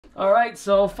Alright,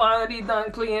 so finally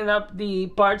done cleaning up the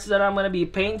parts that I'm gonna be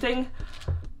painting.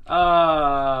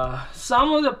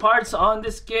 Some of the parts on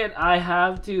this kit I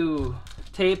have to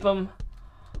tape them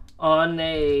on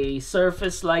a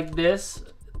surface like this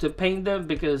to paint them,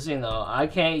 because you know I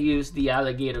can't use the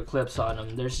alligator clips on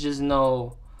them. There's just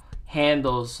no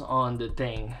handles on the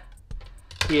thing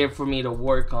here for me to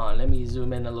work on. Let me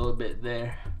zoom in a little bit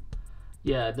there.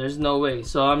 Yeah, there's no way.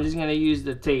 So I'm just gonna use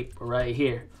the tape right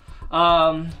here.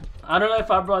 I don't know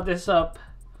if I brought this up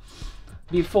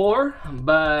before,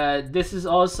 but this is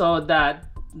also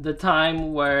the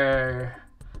time where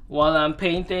while I'm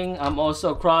painting, I'm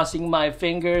also crossing my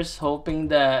fingers, hoping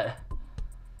that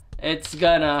it's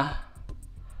gonna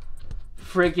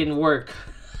freaking work.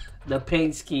 The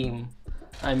paint scheme,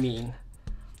 I mean,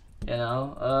 you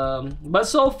know. But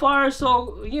so far it's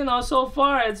working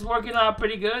out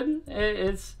pretty good.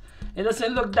 It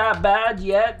doesn't look that bad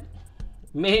yet.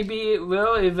 Maybe it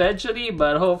will eventually,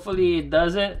 but hopefully it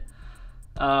doesn't.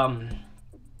 But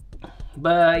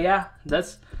yeah,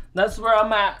 that's where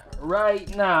I'm at right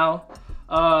now.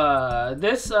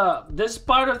 This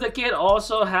part of the kit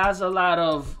also has a lot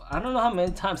of, I don't know how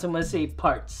many times I'm gonna say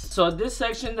parts. So this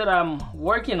section that I'm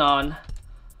working on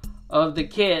of the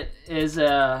kit is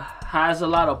has a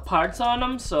lot of parts on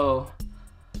them. So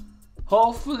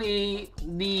hopefully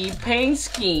the paint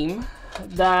scheme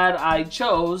that I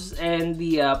chose and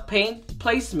the paint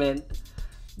placement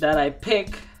that I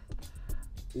pick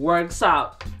works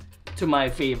out to my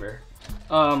favor.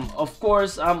 Of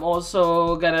course, I'm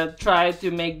also gonna try to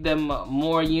make them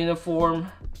more uniform,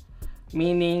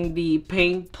 meaning the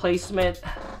paint placement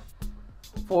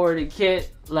for the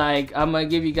kit. Like, I'm gonna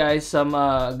give you guys some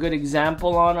good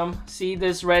example on them. See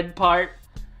this red part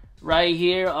right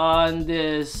here on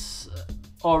this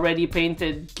already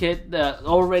painted kit, the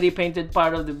already painted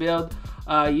part of the build.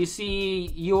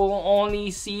 You'll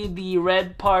only see the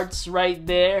red parts right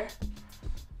there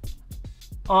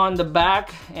on the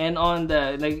back and on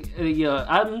the, like,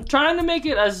 I'm trying to make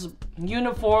it as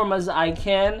uniform as I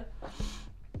can.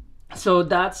 So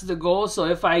that's the goal. So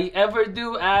if I ever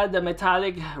do add the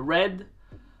metallic red,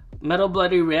 metal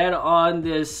bloody red on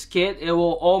this kit, it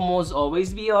will almost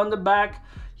always be on the back.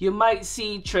 You might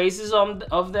see traces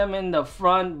of them in the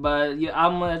front, but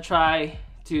I'm gonna try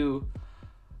to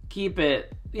keep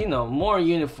it, you know, more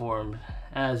uniform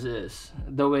as is,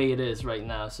 the way it is right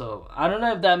now. So I don't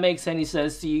know if that makes any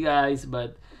sense to you guys,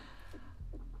 but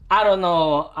I don't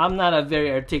know. I'm not a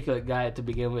very articulate guy to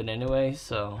begin with anyway,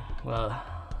 so, well,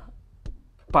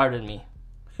 pardon me.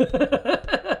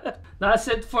 That's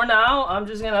it for now. I'm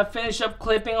just gonna finish up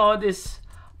clipping all these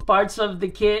parts of the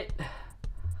kit,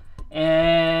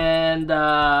 and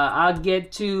I'll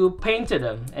get to painting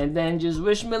them, and then just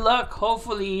wish me luck.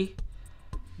 Hopefully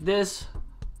this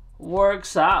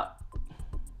works out,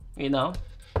 you know.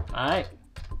 All right.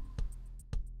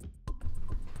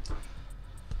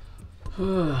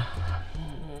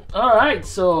 All right,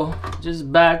 so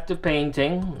just back to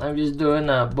painting. I'm just doing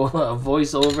a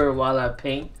voiceover while I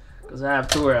paint, because I have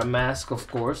to wear a mask, of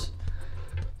course.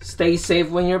 Stay safe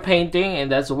when you're painting, and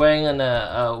that's wearing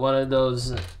one of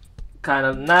those kind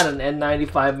of, not an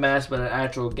N95 mask, but an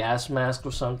actual gas mask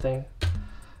or something.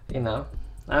 You know,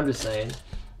 I'm just saying.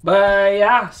 But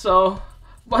yeah, so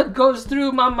what goes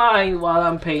through my mind while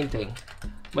I'm painting?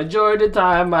 Majority of the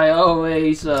time, I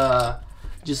always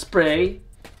just pray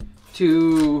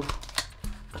to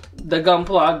the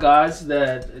Gunpla gods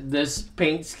that this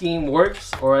paint scheme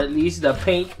works, or at least the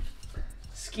paint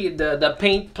the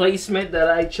paint placement that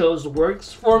I chose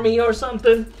works for me or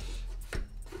something.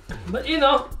 But you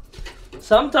know,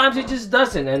 sometimes it just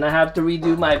doesn't, and I have to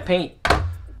redo my paint.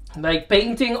 Like,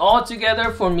 painting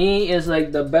altogether for me is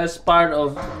like the best part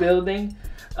of building.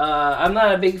 I'm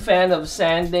not a big fan of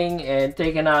sanding and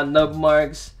taking out nub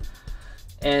marks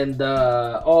and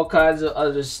all kinds of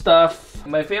other stuff.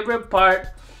 My favorite part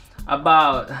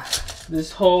about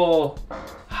this whole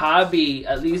hobby,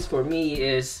 at least for me,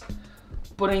 is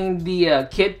putting the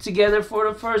kit together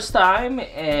for the first time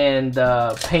and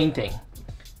painting.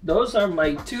 Those are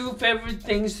my two favorite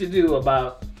things to do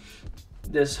about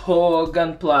this whole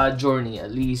Gunpla journey,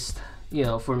 at least, you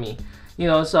know, for me. You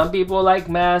know, some people like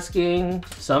masking,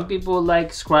 some people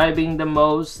like scribing the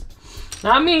most.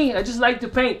 Not me, I just like to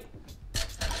paint.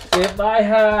 If I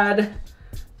had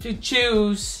to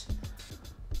choose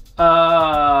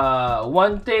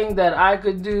one thing that I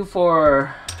could do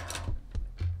for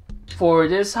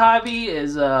this hobby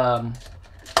is,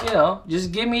 you know,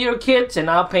 just give me your kits and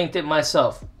I'll paint it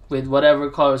myself with whatever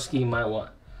color scheme I want.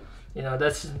 You know,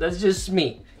 that's just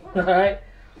me. All right.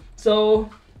 So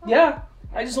yeah,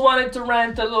 I just wanted to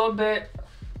rant a little bit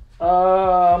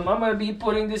I'm gonna be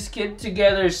putting this kit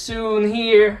together soon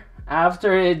here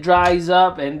after it dries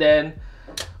up, and then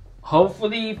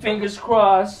hopefully, fingers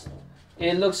crossed,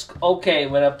 it looks okay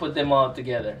when I put them all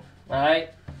together. Alright?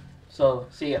 So,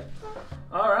 see ya.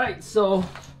 Alright, so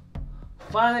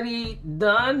finally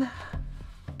done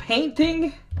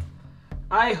painting.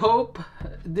 I hope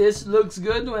this looks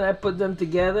good when I put them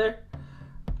together.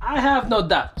 I have no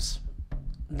doubts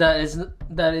that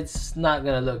it's not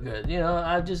gonna look good. You know,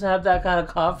 I just have that kind of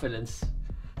confidence.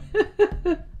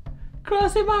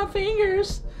 Crossing my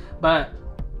fingers. But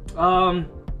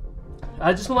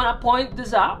I just want to point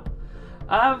this out.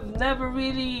 I've never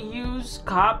really used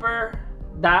copper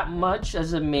that much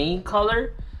as a main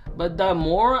color, but the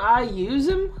more I use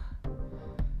them,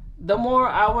 the more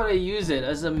I want to use it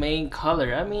as a main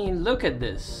color. I mean, look at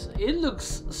this. It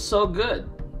looks so good.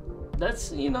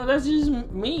 That's, you know, that's just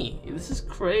me. This is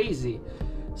crazy.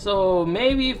 So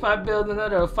maybe if I build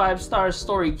another 5-star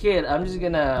story kit, I'm just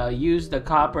gonna use the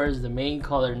copper as the main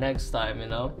color next time, you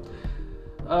know.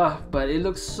 But it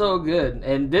looks so good,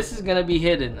 and this is gonna be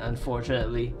hidden,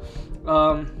 unfortunately.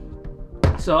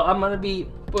 So I'm gonna be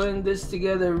putting this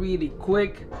together really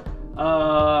quick.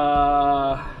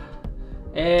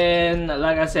 And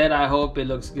like I said, I hope it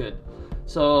looks good.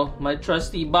 So my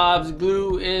trusty Bob's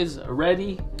glue is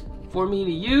ready for me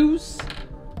to use.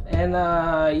 And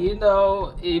you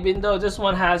know, even though this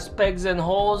one has pegs and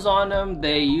holes on them,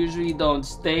 they usually don't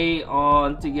stay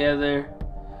on together.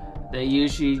 They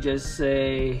usually just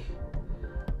say,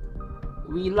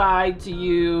 "We lied to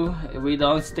you, we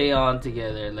don't stay on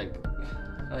together." Like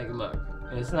look,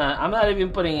 it's not, I'm not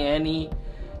even putting any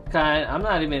kind, I'm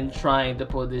not even trying to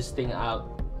pull this thing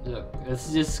out. Look,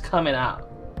 it's just coming out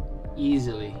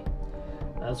easily.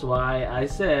 That's why I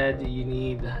said you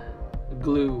need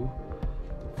glue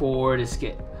for this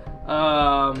kit.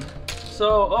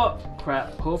 So, oh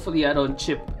crap, hopefully I don't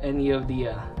chip any of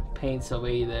the paints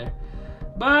away there.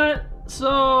 But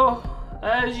so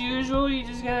as usual, you're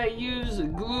just gonna use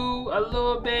glue a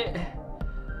little bit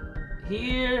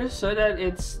here so that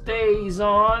it stays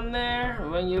on there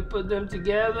when you put them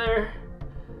together.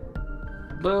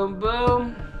 Boom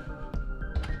boom.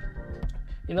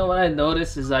 You know what I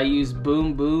noticed is I use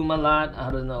boom boom a lot. I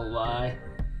don't know why.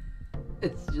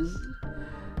 It's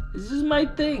just my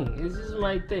thing. It's just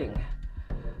my thing.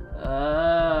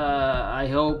 I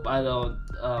hope I don't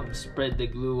spread the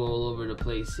glue all over the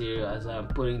place here as I'm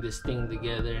putting this thing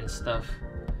together and stuff.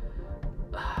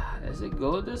 Does it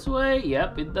go this way?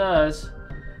 Yep, it does.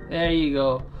 There you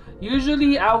go.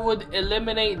 Usually I would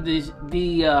eliminate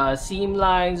the seam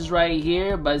lines right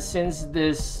here, but since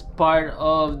this part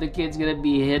of the kit's gonna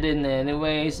be hidden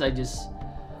anyways, I just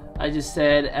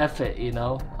said F it, you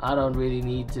know. I don't really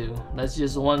need to. That's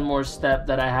just one more step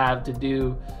that I have to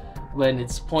do when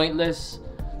it's pointless.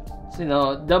 So, you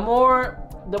know, the more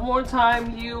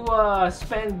time you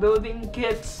spend building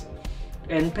kits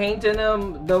and painting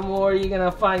them, the more you're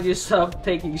gonna find yourself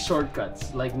taking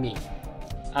shortcuts like me.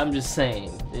 I'm just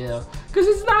saying, you know, because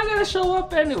it's not gonna show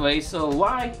up anyway, so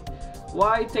why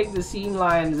take the seam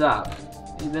lines out?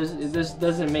 It just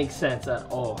doesn't make sense at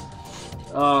all.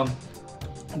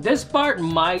 This part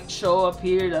might show up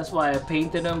here, that's why I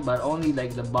painted them, but only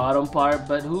like the bottom part.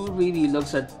 But who really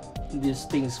looks at this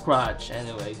thing's crotch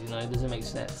anyways, you know? It doesn't make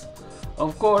sense.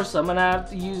 Of course I'm gonna have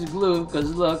to use glue,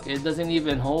 because look, it doesn't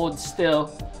even hold still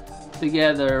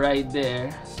together right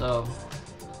there. So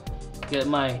get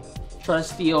my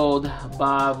trusty old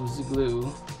Bob's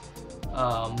glue.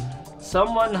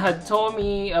 Someone had told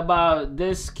me about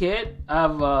this kit.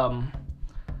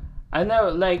 I know,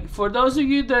 like, for those of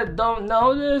you that don't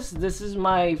know this is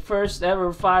my first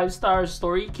ever 5-star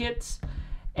story kits,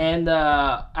 and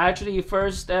actually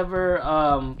first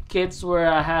ever kits where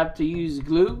I have to use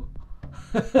glue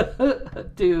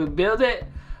to build it.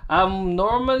 I'm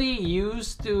normally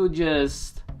used to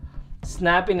just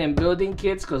snapping and building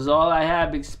kits, because all I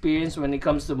have experience when it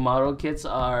comes to model kits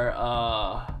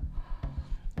are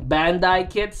Bandai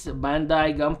kits,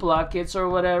 Bandai Gunpla kits or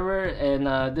whatever.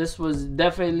 And this was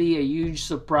definitely a huge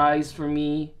surprise for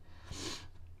me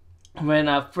when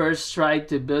I first tried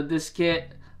to build this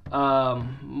kit.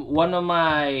 One of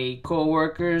my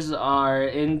co-workers are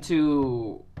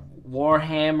into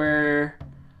Warhammer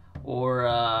or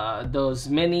those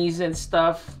minis and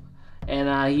stuff,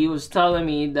 and he was telling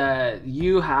me that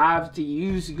you have to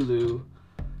use glue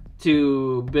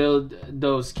to build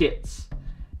those kits.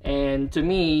 And to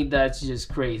me, that's just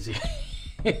crazy.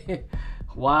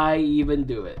 Why even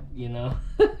do it, you know?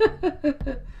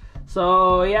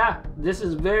 So yeah, this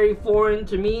is very foreign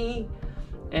to me,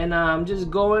 and I'm just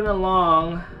going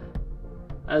along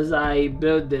as I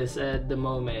build this at the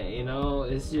moment. You know,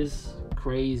 it's just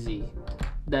crazy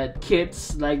that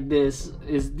kits like this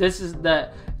is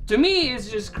that, to me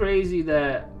it's just crazy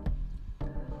that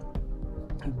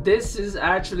this is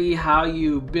actually how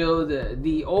you build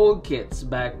the old kits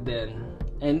back then,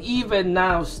 and even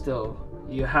now still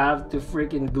you have to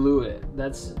freaking glue it.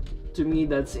 That's, to me,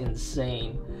 that's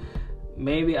insane.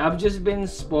 Maybe I've just been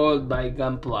spoiled by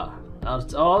Gunpla.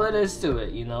 That's all it is to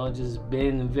it, you know, just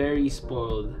been very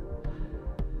spoiled.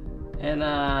 And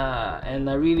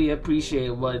I really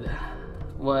appreciate what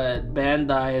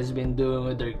Bandai has been doing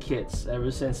with their kits ever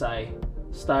since I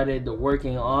started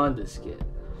working on this kit.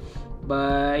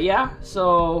 But yeah,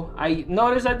 so I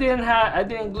noticed I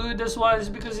didn't glue this one is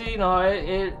because, you know,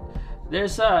 it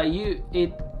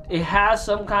has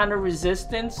some kind of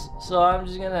resistance, so I'm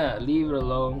just gonna leave it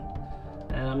alone,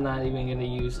 and I'm not even gonna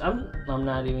use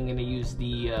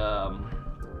the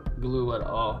glue at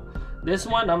all. This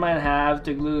one I might have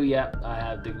to glue. Yep, I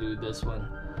have to glue this one.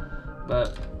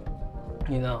 But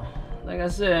you know, like I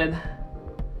said,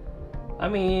 I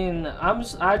mean, I'm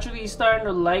actually starting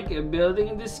to like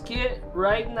building this kit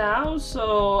right now,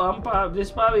 so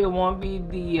this probably won't be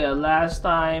the last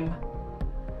time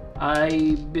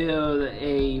I build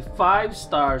a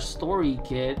 5-star story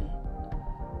kit.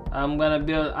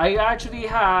 I actually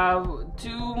have 2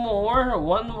 more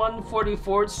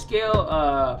 1/144th scale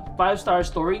 5-star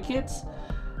story kits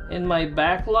in my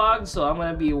backlog, so I'm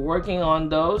gonna be working on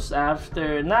those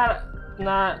after, not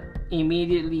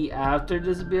immediately after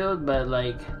this build, but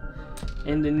like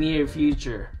in the near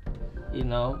future, you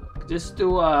know, just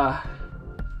to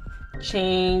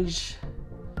change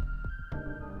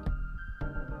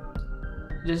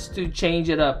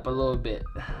it up a little bit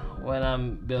when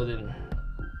I'm building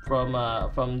from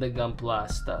the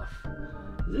Gunpla stuff.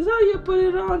 Is this how you put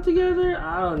it on together?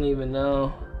 I don't even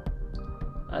know.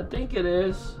 I think it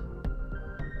is.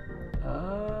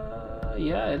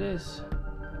 Yeah, it is.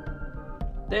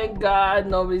 Thank God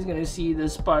nobody's gonna see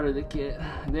this part of the kit.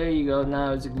 There you go.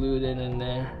 Now it's glued in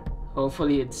there.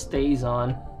 Hopefully it stays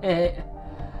on.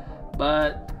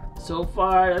 But so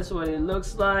far that's what it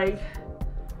looks like.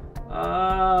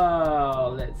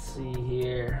 Oh, let's see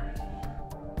here.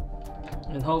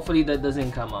 And hopefully that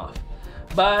doesn't come off.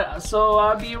 But so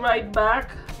I'll be right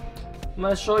back. I'm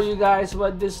gonna show you guys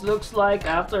what this looks like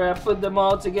after I put them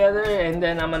all together, and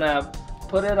then I'm gonna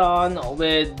put it on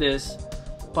with this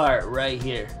part right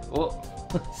here. Oh.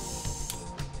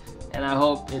 And I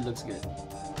hope it looks good,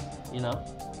 you know.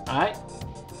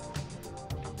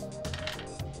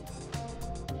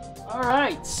 All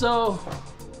right, so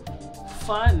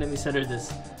fine, let me center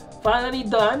this. Finally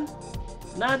done.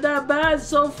 Not that bad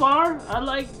so far. I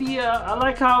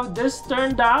like how this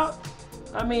turned out.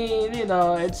 I mean, you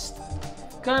know, it's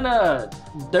kind of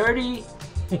dirty.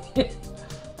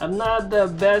 I'm not the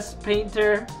best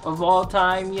painter of all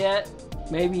time yet.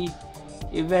 Maybe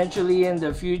eventually in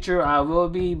the future I will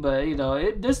be, but you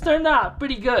know, this turned out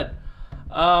pretty good.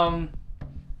 I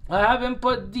haven't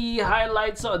put the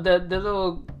highlights on the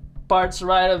little parts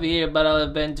right over here, but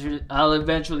I'll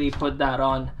eventually put that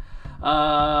on.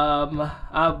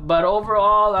 But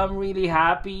overall, I'm really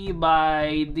happy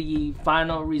by the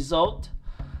final result.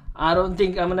 I don't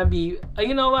think I'm gonna be,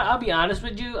 you know what, I'll be honest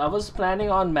with you, I was planning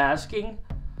on masking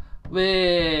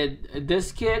with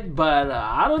this kit, but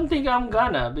I don't think I'm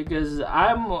gonna, because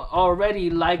I'm already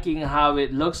liking how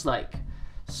it looks like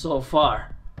so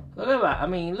far. Look at that. I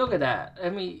mean, look at that. I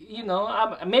mean, you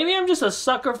know, maybe I'm just a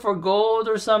sucker for gold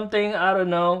or something, I don't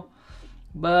know.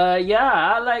 But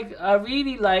yeah, I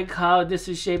really like how this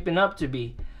is shaping up to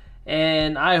be,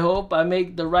 and I hope I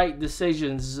make the right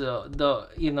decisions the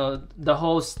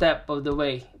whole step of the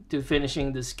way to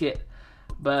finishing this kit.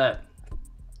 But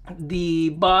the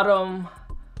bottom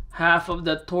half of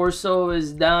the torso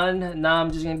is done. Now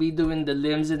I'm just gonna be doing the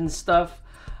limbs and stuff.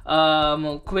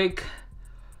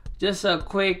 Just a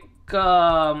quick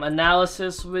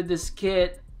analysis with this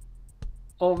kit.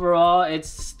 Overall, it's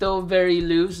still very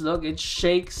loose. Look, it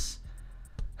shakes.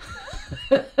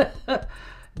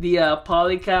 The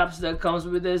polycaps that comes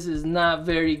with this is not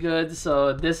very good,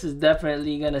 so this is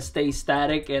definitely gonna stay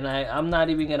static, and I'm not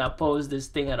even gonna pose this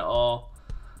thing at all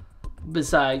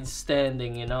besides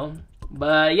standing, you know.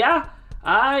 But yeah,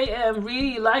 I am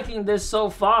really liking this so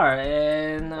far,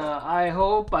 and I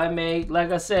hope I make,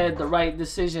 like I said, the right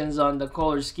decisions on the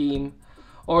color scheme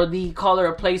or the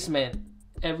color placement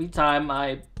every time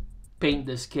I paint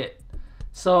this kit.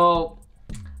 So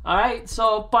alright,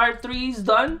 so part 3 is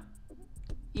done.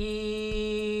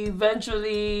 Eventually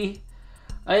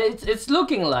it's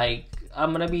looking like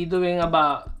I'm gonna be doing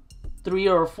about 3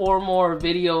 or 4 more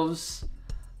videos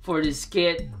for this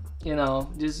kit, you know,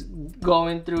 just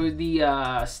going through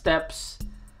the steps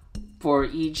for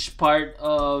each part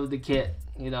of the kit,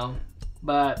 you know.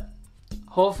 But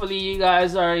hopefully you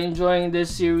guys are enjoying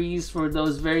this series. For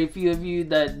those very few of you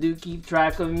that do keep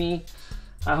track of me,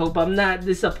 I hope I'm not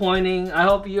disappointing. I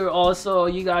hope you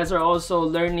guys are also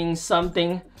learning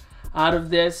something out of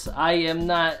this. I am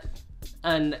not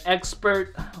an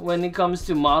expert when it comes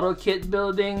to model kit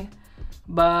building,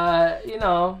 but you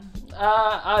know,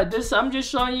 I'm just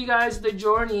showing you guys the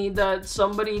journey that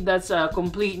somebody that's a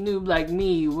complete noob like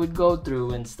me would go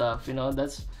through and stuff. You know,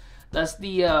 that's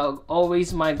the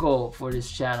always my goal for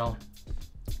this channel.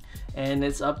 And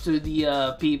it's up to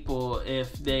the people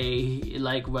if they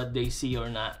like what they see or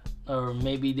not, or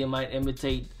maybe they might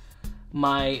imitate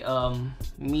my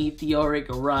meteoric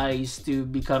rise to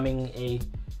becoming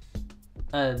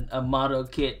a model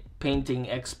kit painting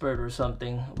expert or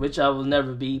something, which I will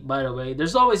never be, by the way.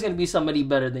 There's always going to be somebody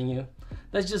better than you.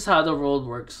 That's just how the world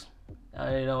works.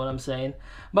 You know what I'm saying?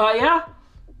 But yeah,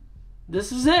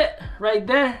 this is it right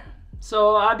there.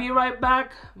 So I'll be right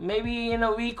back. Maybe in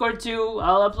a week or two,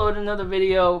 I'll upload another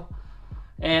video.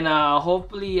 And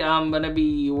hopefully I'm going to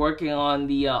be working on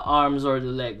the arms or the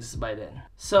legs by then.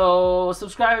 So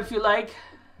subscribe if you like.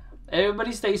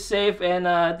 Everybody stay safe, and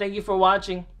thank you for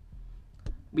watching.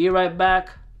 Be right back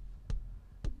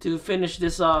to finish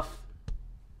this off.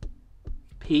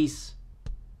 Peace.